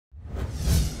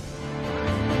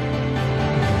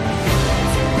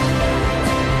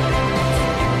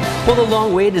Well, the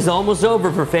long wait is almost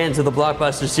over for fans of the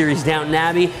blockbuster series Downton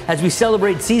Abbey as we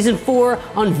celebrate season 4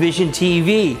 on Vision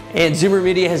TV. And Zoomer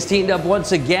Media has teamed up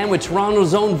once again with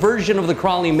Toronto's own version of the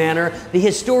Crawley Manor, the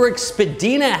historic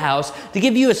Spadina House, to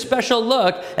give you a special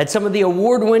look at some of the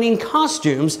award-winning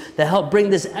costumes that help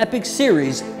bring this epic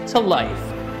series to life.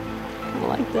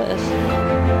 Like this.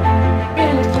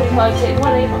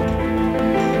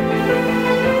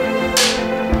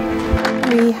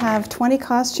 We have 20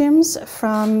 costumes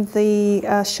from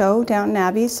the show Downton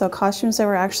Abbey, so costumes that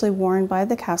were actually worn by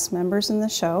the cast members in the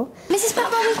show. Mrs.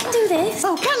 Batman, we can do this.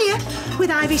 Oh, can you?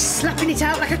 With Ivy slapping it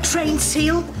out like a trained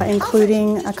seal?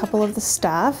 Including a couple of the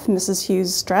staff, Mrs.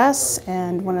 Hughes' dress,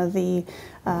 and one of the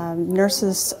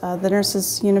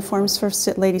nurses' uniforms for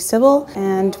Lady Sybil.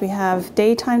 And we have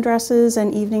daytime dresses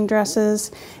and evening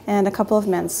dresses, and a couple of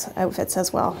men's outfits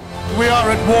as well. We are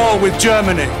at war with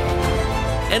Germany.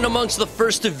 And amongst the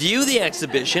first to view the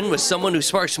exhibition was someone who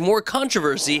sparks more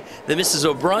controversy than Mrs.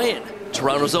 O'Brien,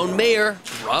 Toronto's own mayor,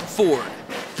 Rob Ford.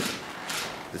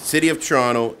 The City of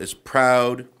Toronto is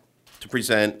proud to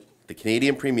present the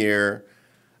Canadian premiere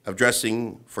of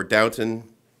Dressing for Downton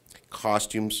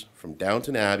costumes from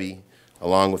Downton Abbey,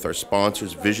 along with our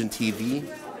sponsors Vision TV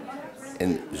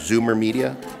and Zoomer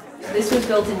Media. This was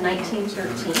built in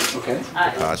 1913.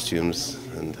 Okay. Costumes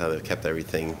and how they've kept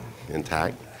everything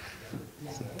intact.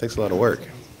 It takes a lot of work.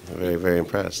 I'm very, very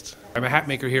impressed. I'm a hat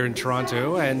maker here in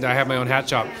Toronto, and I have my own hat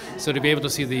shop. So to be able to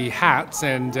see the hats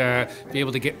and be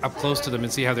able to get up close to them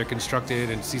and see how they're constructed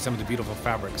and see some of the beautiful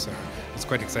fabrics, it's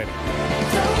quite exciting.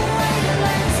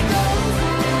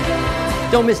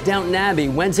 Don't miss Downton Abbey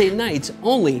Wednesday nights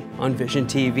only on Vision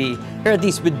TV. Here at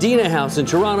the Spadina House in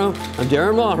Toronto, I'm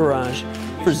Darrin Maharaj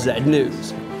for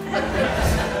Znews.